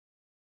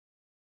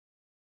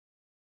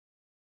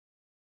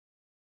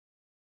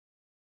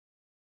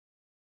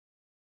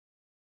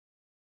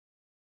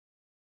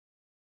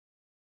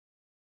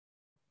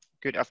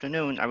Good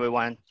afternoon,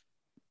 everyone,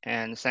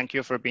 and thank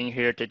you for being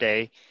here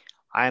today.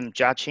 I'm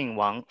Jiaqing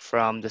Wang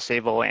from the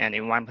Civil and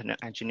Environmental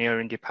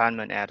Engineering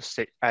Department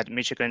at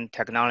Michigan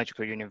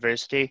Technological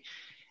University,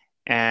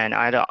 and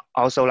I'd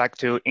also like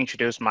to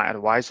introduce my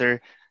advisor,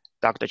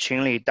 Dr.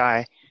 Qinli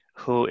Dai,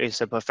 who is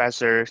a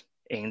professor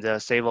in the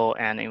Civil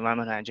and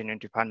Environmental Engineering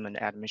Department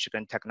at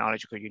Michigan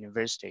Technological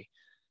University.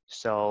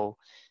 So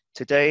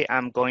today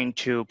I'm going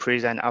to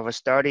present our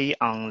study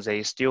on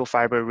the steel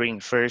fiber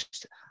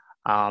reinforced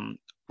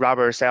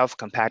rubber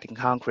self-compacting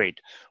concrete,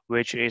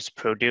 which is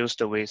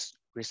produced with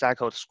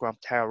recycled scrap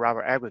tile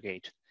rubber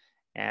aggregate.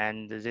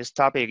 And this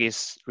topic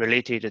is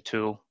related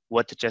to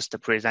what just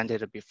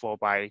presented before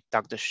by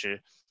Dr. Shi.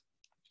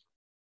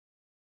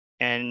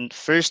 And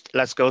first,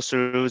 let's go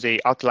through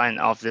the outline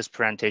of this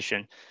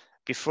presentation.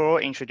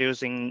 Before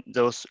introducing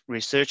those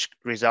research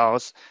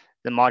results,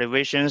 the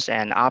motivations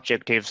and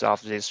objectives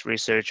of this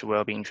research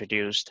will be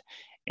introduced.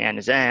 And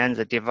then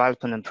the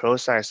development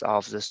process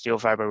of the steel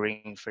fiber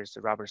reinforced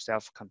rubber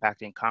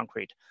self-compacting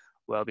concrete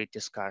will be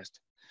discussed,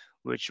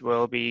 which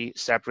will be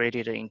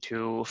separated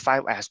into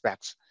 5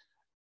 aspects: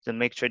 the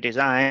mixture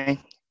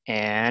design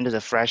and the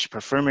fresh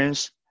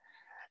performance,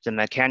 the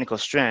mechanical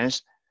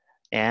strength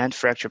and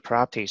fracture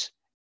properties,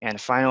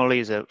 and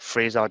finally the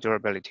freeze-thaw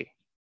durability.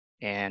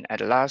 And at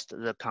last,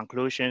 the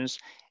conclusions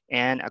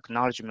and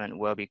acknowledgement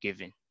will be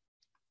given.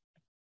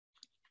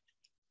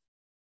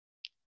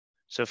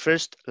 So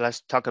first, let's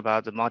talk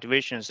about the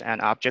motivations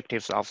and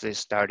objectives of this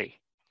study.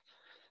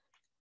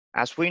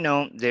 As we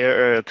know,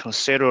 there are a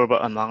considerable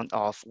amount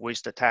of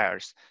waste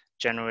tires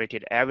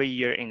generated every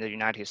year in the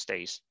United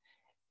States.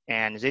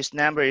 And this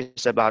number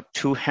is about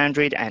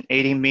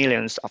 280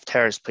 million of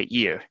tires per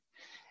year.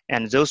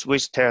 And those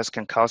waste tires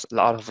can cause a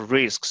lot of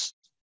risks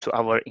to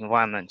our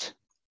environment.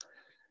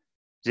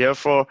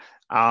 Therefore,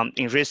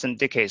 in recent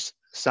decades,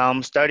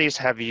 some studies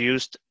have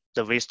used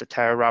the waste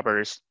tire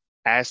rubbers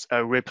as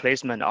a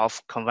replacement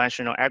of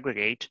conventional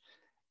aggregate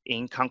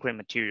in concrete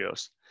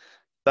materials.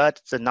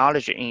 But the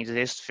knowledge in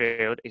this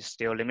field is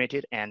still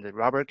limited, and the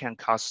rubber can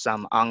cause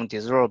some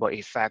undesirable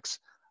effects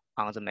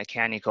on the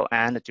mechanical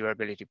and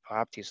durability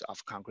properties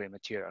of concrete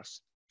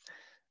materials.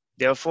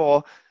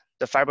 Therefore,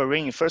 the fiber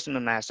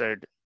reinforcement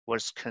method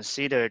was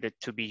considered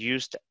to be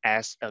used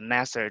as a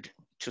method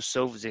to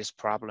solve these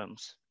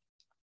problems.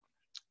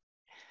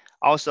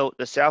 Also,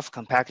 the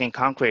self-compacting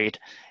concrete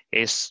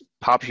is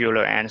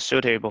popular and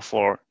suitable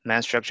for main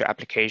structure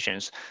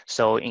applications.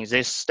 So in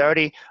this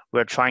study,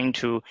 we're trying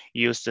to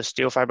use the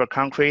steel fiber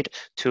concrete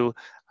to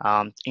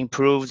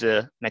improve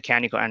the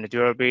mechanical and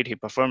durability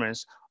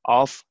performance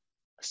of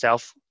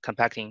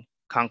self-compacting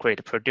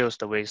concrete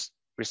produced with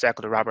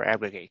recycled rubber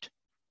aggregate.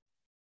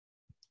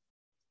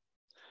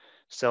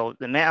 So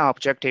the main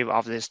objective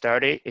of this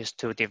study is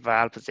to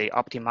develop the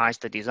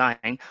optimized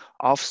design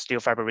of steel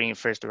fiber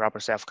reinforced rubber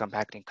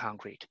self-compacting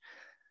concrete.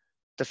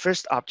 The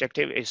first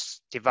objective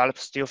is develop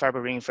steel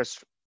fiber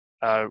reinforced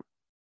rubber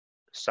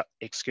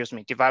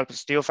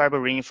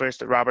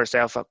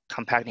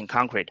self-compacting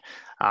concrete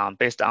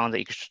based on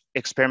the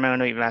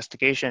experimental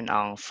investigation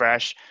on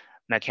fresh,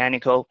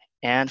 mechanical,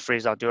 and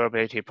freeze-thaw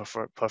durability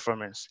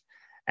performance.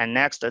 And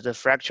next, the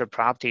fracture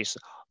properties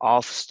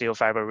of steel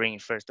fiber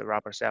reinforced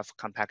rubber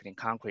self-compacting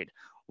concrete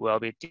will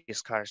be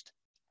discussed.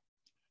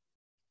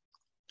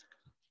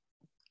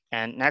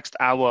 And next,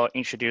 I will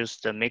introduce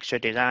the mixture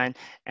design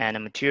and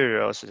the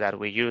materials that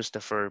we used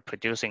for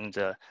producing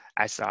the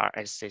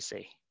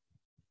SRSCC.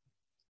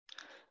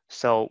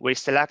 So we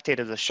selected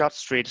the short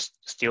straight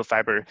steel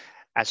fiber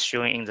as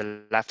shown in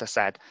the left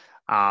side.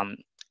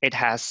 It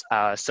has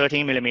a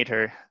 13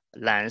 millimeter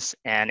length,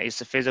 and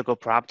its physical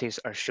properties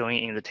are shown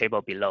in the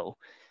table below.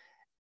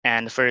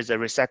 And for the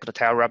recycled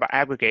tile rubber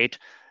aggregate,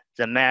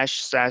 the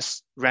mesh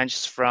size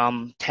ranges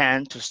from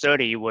 10 to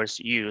 30 was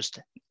used,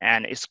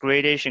 and its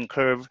gradation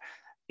curve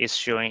is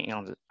showing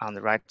on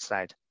the right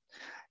side.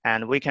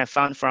 And we can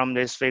find from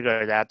this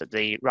figure that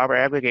the rubber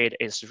aggregate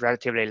is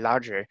relatively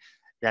larger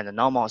than the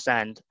normal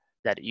sand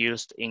that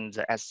used in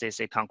the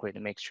SCC concrete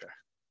mixture.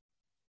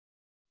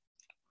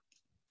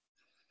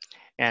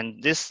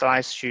 And this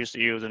slide shows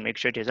you the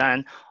mixture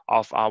design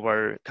of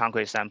our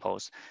concrete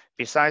samples.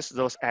 Besides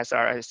those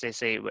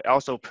SRSCC, we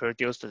also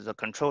produced the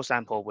control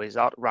sample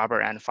without rubber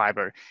and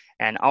fiber,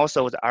 and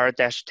also the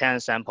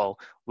R-10 sample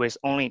with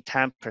only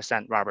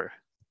 10% rubber.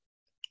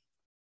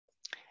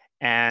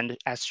 And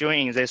as shown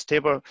in this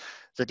table,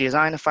 the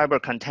design fiber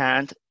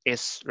content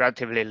is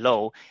relatively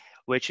low,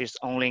 which is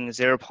only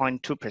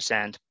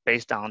 0.2%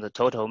 based on the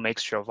total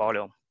mixture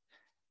volume.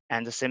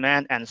 And the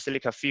cement and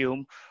silica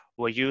fume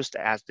were used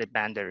as the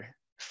bender.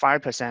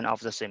 5% of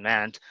the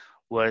cement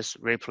was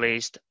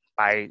replaced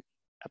by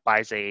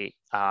the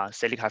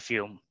silica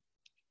fume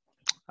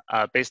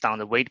based on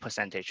the weight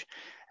percentage.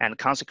 And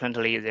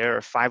consequently, there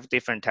are 5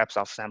 different types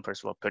of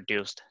samples were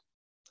produced.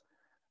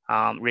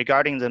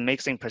 Regarding the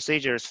mixing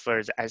procedures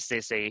for the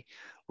SCC,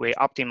 we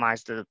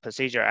optimized the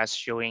procedure as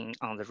shown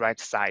on the right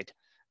side.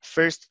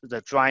 First,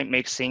 the dry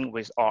mixing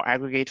with all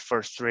aggregate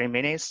for 3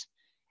 minutes.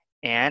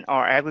 And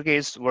our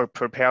aggregates were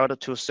prepared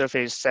to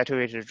surface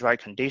saturated dry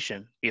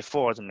condition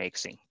before the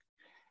mixing.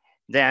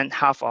 Then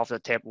half of the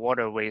tap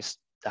water with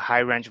the high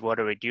range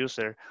water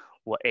reducer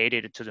were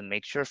added to the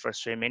mixture for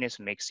 3 minutes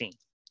mixing.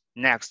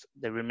 Next,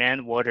 the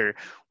remaining water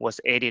was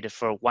added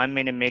for 1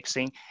 minute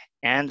mixing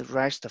and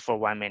rest for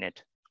 1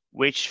 minute,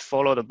 which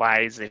followed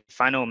by the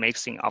final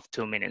mixing of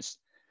 2 minutes.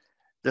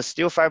 The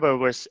steel fiber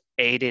was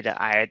added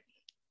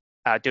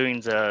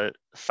during the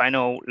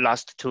final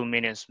last 2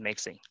 minutes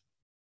mixing.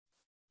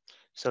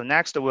 So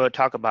next we'll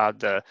talk about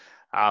the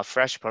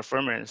fresh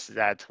performance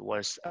that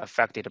was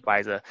affected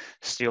by the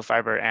steel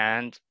fiber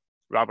and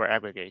rubber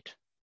aggregate.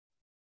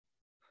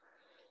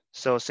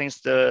 So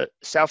since the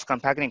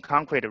self-compacting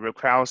concrete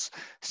requires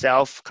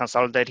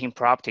self-consolidating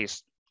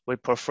properties, we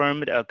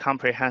performed a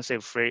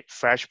comprehensive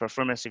fresh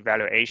performance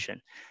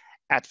evaluation.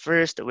 At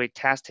first, we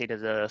tested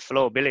the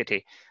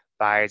flowability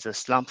by the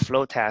slump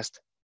flow test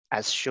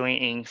as shown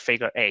in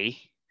figure A.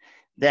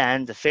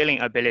 Then the filling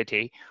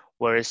ability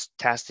was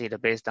tested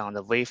based on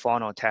the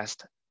V-funnel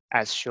test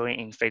as shown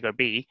in figure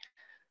B.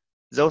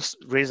 Those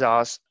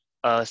results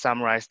are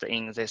summarized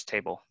in this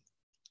table.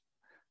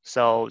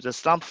 So the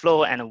slump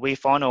flow and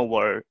V-funnel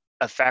were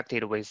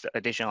affected with the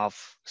addition of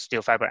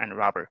steel fiber and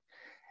rubber.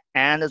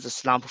 And the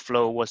slump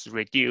flow was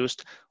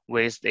reduced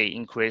with the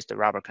increased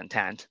rubber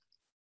content.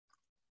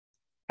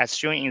 As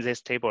shown in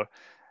this table,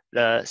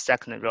 the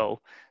second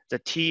row, the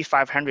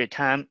T500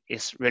 time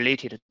is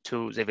related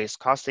to the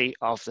viscosity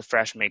of the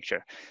fresh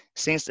mixture.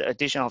 Since the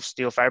addition of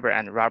steel fiber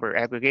and rubber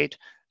aggregate,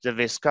 the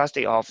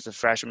viscosity of the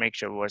fresh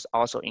mixture was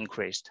also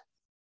increased.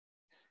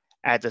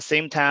 At the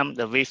same time,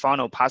 the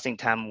V-funnel passing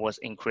time was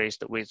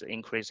increased with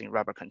increasing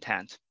rubber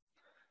content.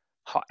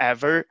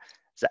 However,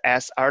 the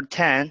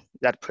SR10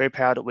 that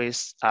prepared with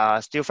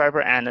steel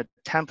fiber and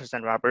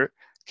 10% rubber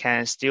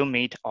can still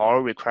meet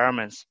all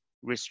requirements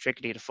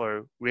restricted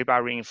for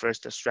rebar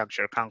reinforced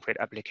structure concrete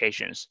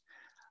applications,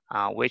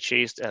 which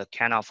is a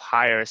kind of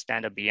higher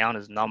standard beyond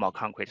the normal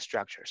concrete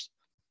structures.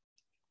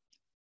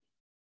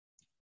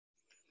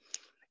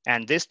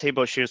 And this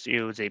table shows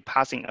you the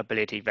passing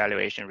ability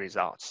evaluation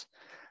results.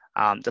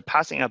 The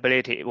passing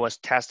ability was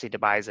tested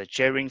by the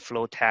Jiaqing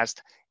flow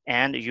test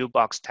and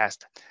U-box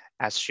test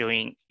as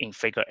shown in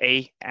figure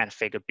A and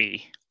figure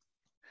B.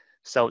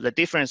 So the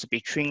difference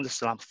between the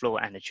slump flow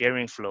and the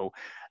Jiaqing flow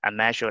are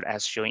measured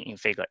as shown in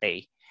figure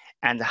A,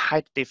 and the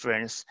height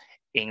difference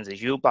in the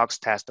U-box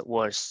test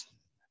was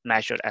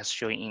measured as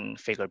shown in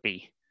figure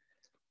B.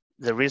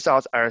 The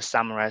results are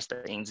summarized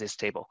in this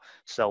table.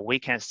 So we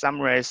can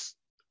summarize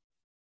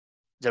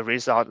the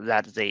result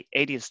that the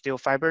added steel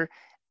fiber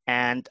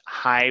and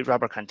high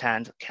rubber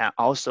content can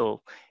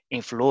also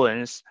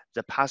influence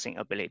the passing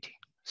ability.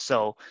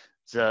 So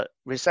the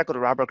recycled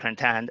rubber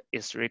content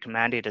is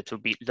recommended to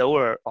be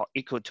lower or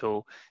equal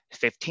to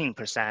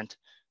 15%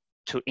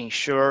 to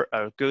ensure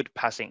a good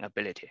passing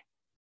ability.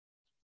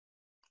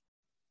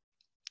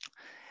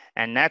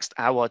 And next,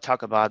 I will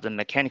talk about the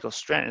mechanical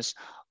strength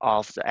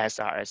of the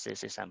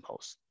SRSCC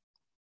samples.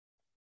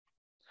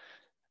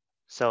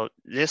 So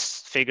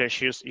this figure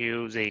shows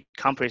you the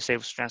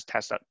compressive strength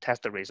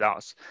test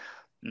results.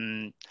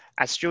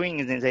 As shown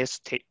in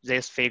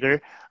this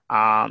figure,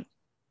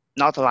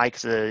 not like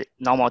the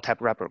normal type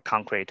rubber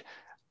concrete,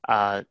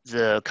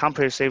 the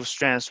compressive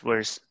strength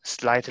was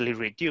slightly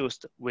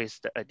reduced with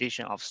the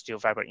addition of steel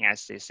fiber in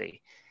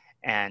SCC.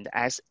 And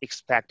as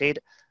expected,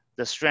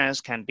 the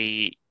strength can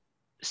be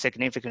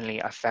significantly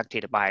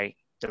affected by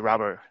the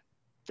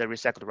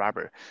recycled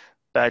rubber.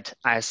 But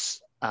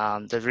as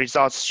the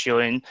results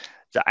showing,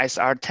 the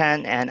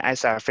SR10 and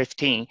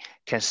SR15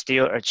 can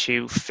still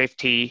achieve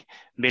 50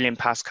 million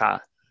Pascal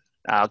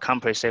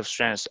compressive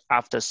strength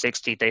after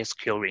 60 days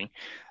curing,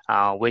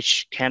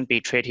 which can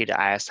be treated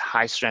as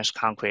high strength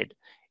concrete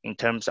in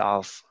terms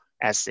of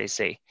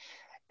SCC.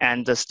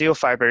 And the steel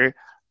fiber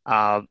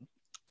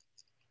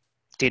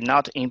did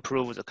not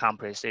improve the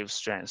compressive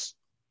strength.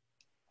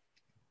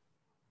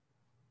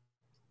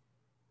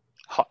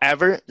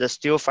 However, the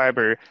steel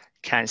fiber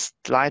can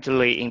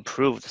slightly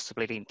improve the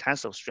splitting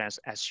tensile strength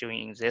as shown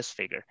in this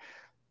figure.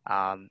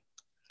 The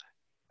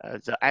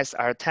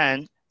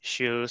SR10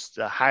 shows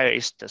the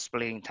highest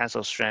splitting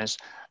tensile strength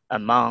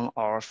among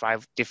all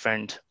 5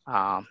 different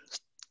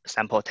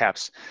sample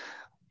types,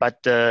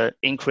 but the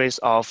increase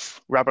of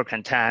rubber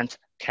content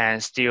can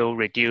still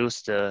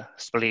reduce the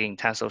splitting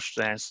tensile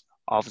strength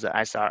of the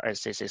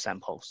SRSCC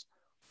samples.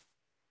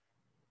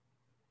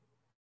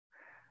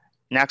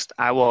 Next,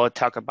 I will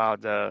talk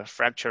about the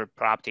fracture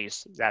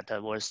properties that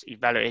was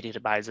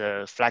evaluated by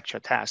the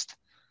flexural test.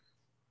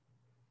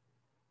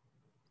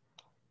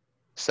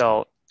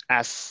 So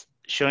as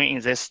shown in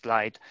this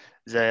slide,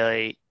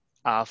 the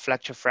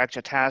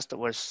fracture test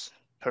was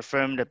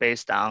performed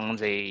based on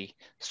the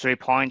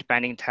 3-point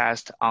bending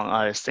test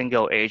on a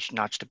single edge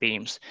notched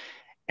beams.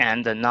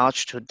 And the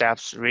notch to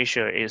depth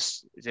ratio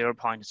is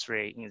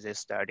 0.3 in this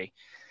study.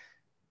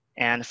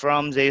 And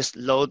from this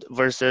load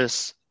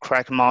versus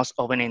crack mouth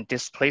opening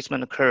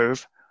displacement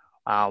curve,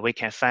 we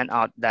can find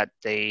out that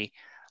the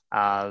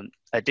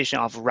addition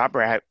of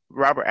rubber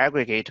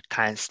aggregate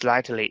can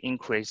slightly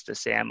increase the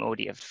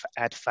CMOD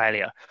at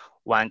failure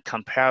when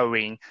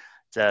comparing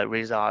the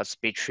results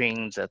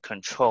between the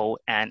control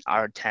and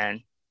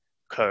R10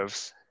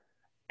 curves.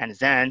 And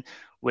then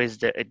with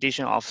the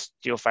addition of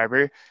steel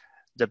fiber,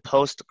 the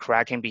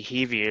post-cracking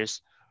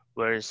behaviors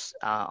was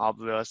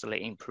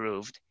obviously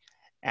improved.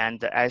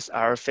 And the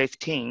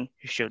SR15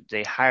 showed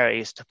the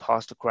highest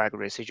post-crack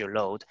residual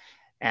load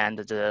and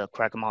the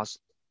crack mouth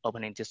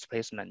opening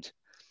displacement.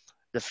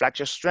 The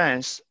flexure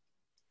strength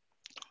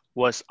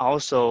was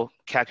also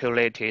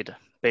calculated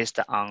based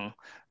on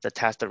the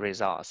test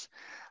results.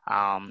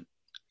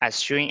 As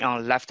shown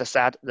on left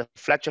side, the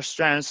flexure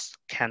strength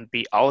can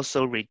be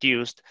also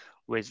reduced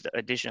with the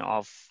addition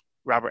of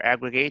rubber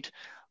aggregate.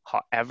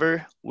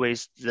 However,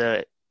 with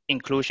the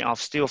inclusion of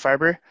steel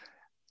fiber,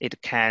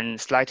 it can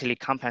slightly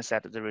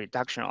compensate the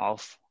reduction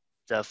of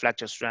the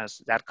flexure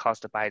strength that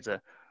caused by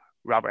the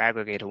rubber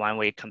aggregate when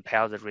we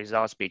compare the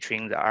results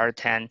between the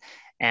R10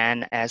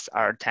 and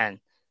SR10.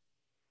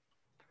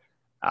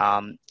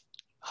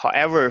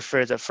 However,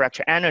 for the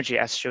fracture energy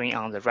as shown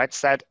on the right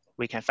side,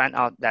 we can find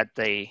out that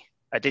the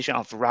addition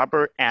of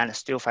rubber and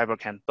steel fiber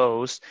can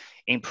both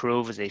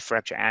improve the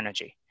fracture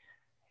energy.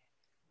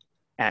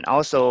 And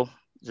also,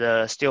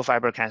 the steel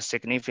fiber can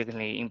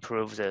significantly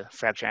improve the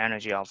fracture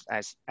energy of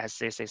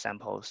SCC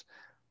samples.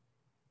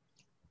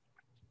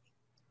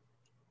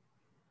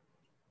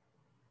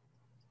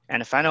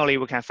 And finally,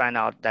 we can find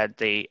out that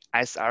the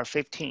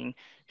SR15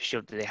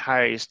 showed the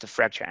highest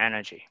fracture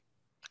energy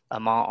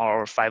among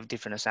our 5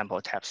 different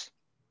sample types.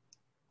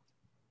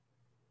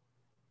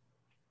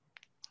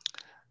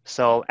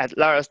 So at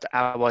last,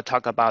 I will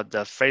talk about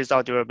the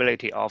freeze-thaw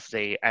durability of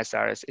the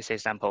SRSCC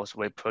samples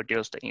we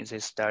produced in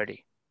this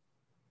study.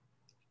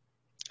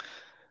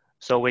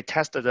 So we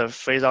tested the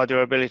freeze-thaw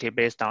durability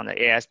based on the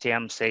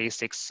ASTM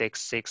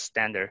C666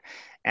 standard.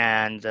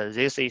 And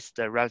this is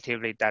the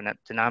relatively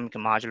dynamic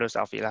modulus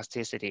of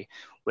elasticity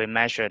we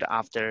measured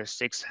after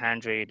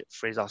 600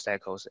 freeze-thaw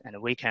cycles. And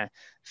we can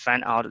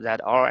find out that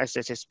all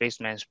SCC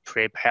specimens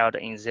prepared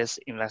in this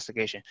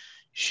investigation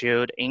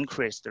should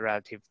increase the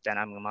relative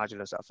dynamic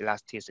modulus of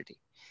elasticity.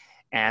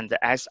 And the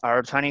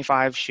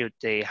SR25 showed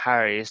the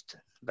highest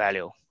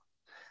value,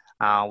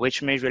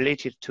 which may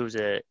relate to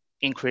the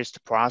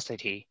increased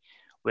porosity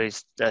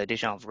with the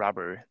addition of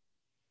rubber.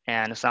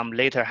 And some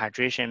later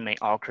hydration may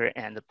occur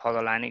and the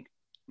polyolinic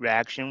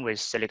reaction with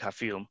silica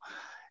fume.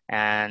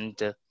 And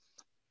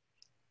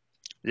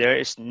there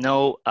is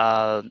no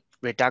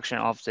reduction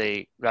of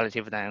the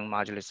relative dynamic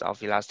modulus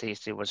of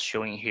elasticity was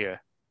showing here.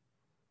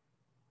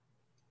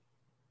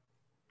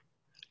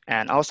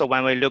 And also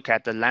when we look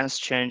at the length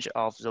change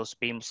of those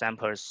beam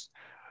samples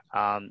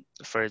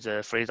for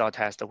the freeze-thaw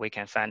test, we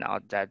can find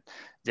out that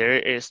there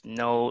is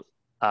no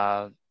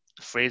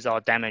freeze-thaw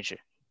damage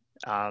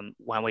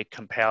when we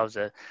compare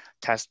the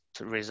test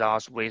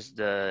results with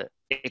the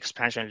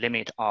expansion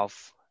limit of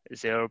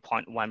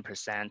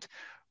 0.1%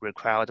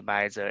 required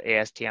by the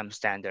ASTM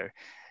standard.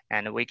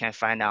 And we can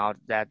find out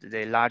that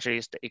the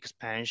largest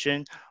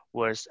expansion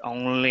was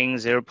only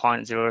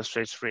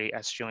 0.033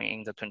 as shown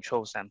in the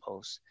control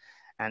samples.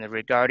 And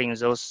regarding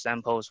those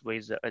samples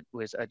with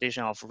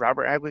addition of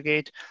rubber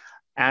aggregate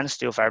and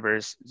steel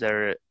fibers,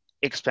 the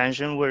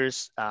expansion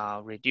was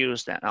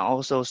reduced, and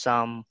also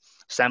some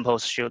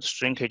samples showed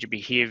shrinkage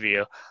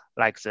behavior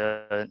like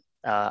the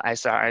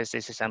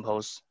SRSCC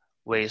samples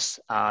with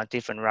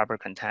different rubber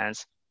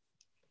contents.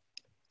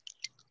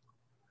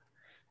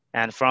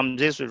 And from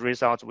these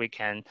results, we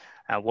can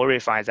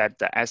verify that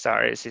the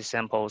SRSCC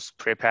samples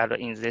prepared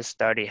in this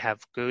study have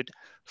good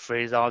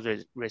freeze-thaw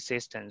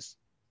resistance.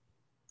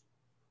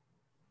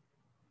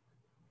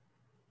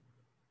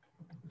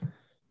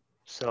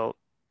 So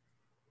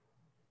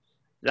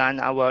then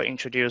I will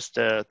introduce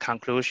the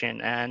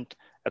conclusion and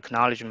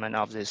acknowledgement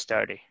of this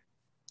study.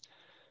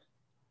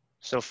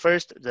 So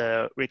first,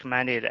 the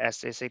recommended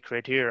SCC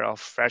criteria of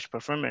fresh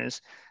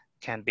performance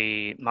can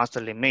be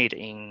mostly made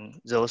in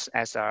those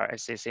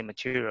SRSCC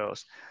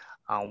materials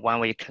when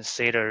we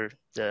consider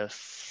the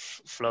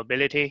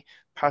flowability,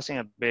 passing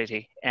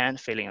ability, and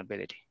filling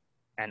ability.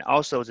 And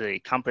also the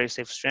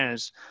compressive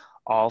strength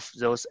of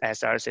those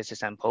SRSCC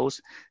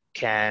samples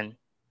can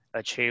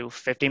achieve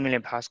 50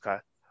 million Pascal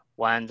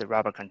when the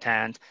rubber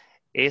content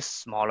is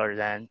smaller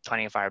than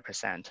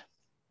 25%.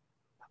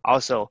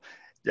 Also,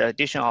 the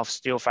addition of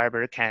steel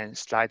fiber can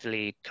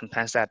slightly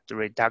compensate the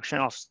reduction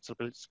of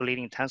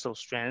splitting tensile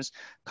strength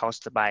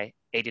caused by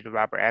added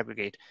rubber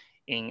aggregate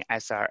in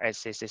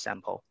SRSCC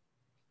sample.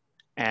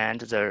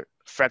 And the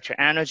fracture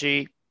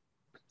energy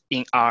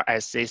in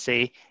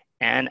RSCC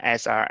and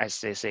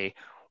SRSCC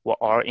were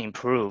all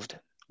improved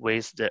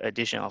with the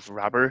addition of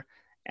rubber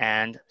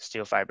and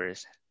steel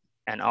fibers.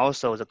 And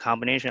also the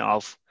combination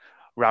of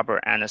rubber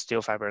and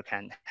steel fiber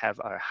can have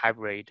a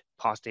hybrid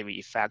positive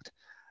effect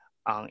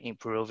on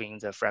improving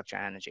the fracture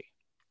energy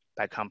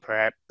by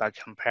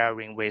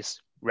comparing with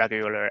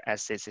regular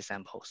SCC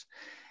samples.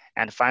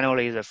 And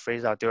finally, the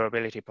freeze-thaw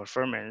durability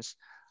performance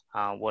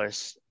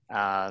was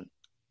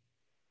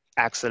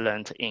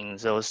excellent in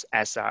those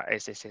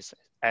SRSCC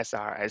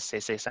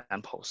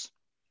samples.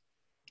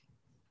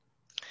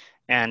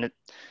 And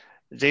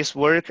this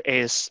work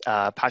is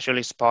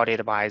partially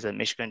supported by the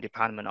Michigan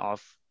Department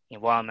of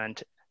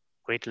Environment,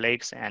 Great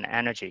Lakes, and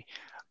Energy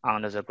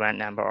under the grant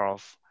number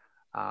of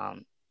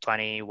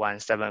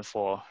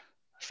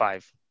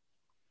 21745.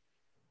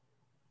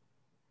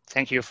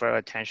 Thank you for your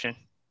attention.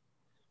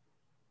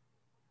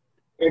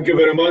 Thank you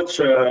very much.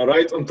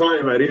 Right on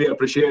time. I really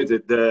appreciate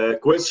it. The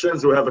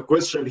questions, we have a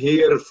question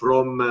here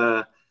from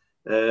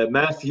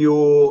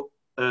Matthew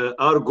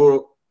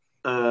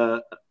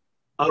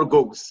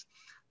Argogs.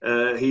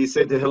 He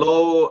said,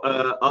 hello,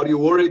 are you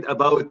worried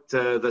about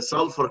the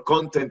sulfur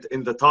content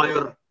in the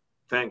tire?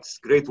 Thanks,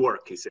 great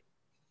work, he said.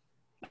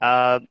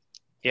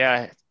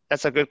 Yeah,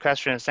 that's a good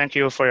question. Thank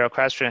you for your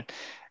question.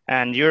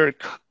 And you're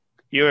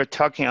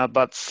talking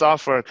about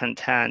sulfur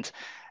content,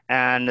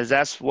 and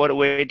that's what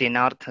we did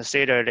not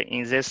consider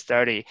in this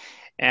study.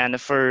 And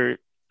for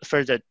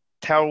the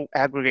tile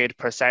aggregate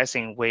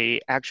processing,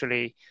 we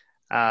actually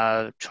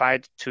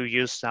tried to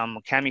use some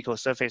chemical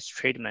surface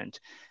treatment,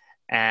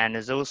 and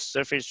those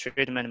surface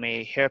treatment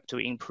may help to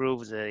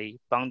improve the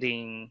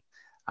bonding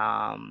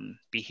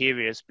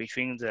behaviors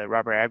between the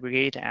rubber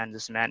aggregate and the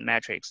cement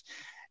matrix.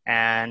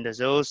 And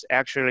those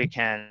actually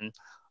can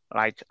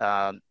like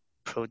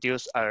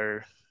produce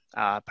a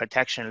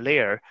protection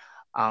layer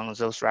on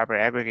those rubber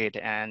aggregate,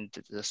 and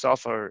the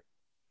sulfur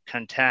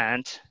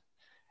content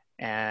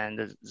and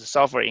the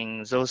sulfur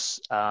in those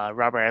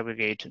rubber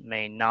aggregate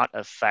may not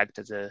affect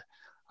the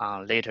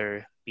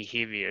later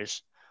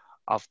behaviors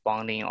of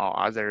bonding or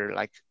other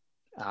like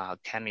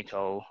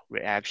chemical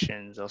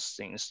reactions, those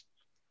things.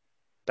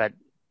 But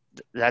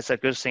that's a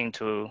good thing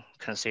to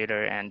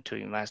consider and to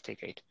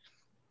investigate.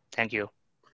 Thank you.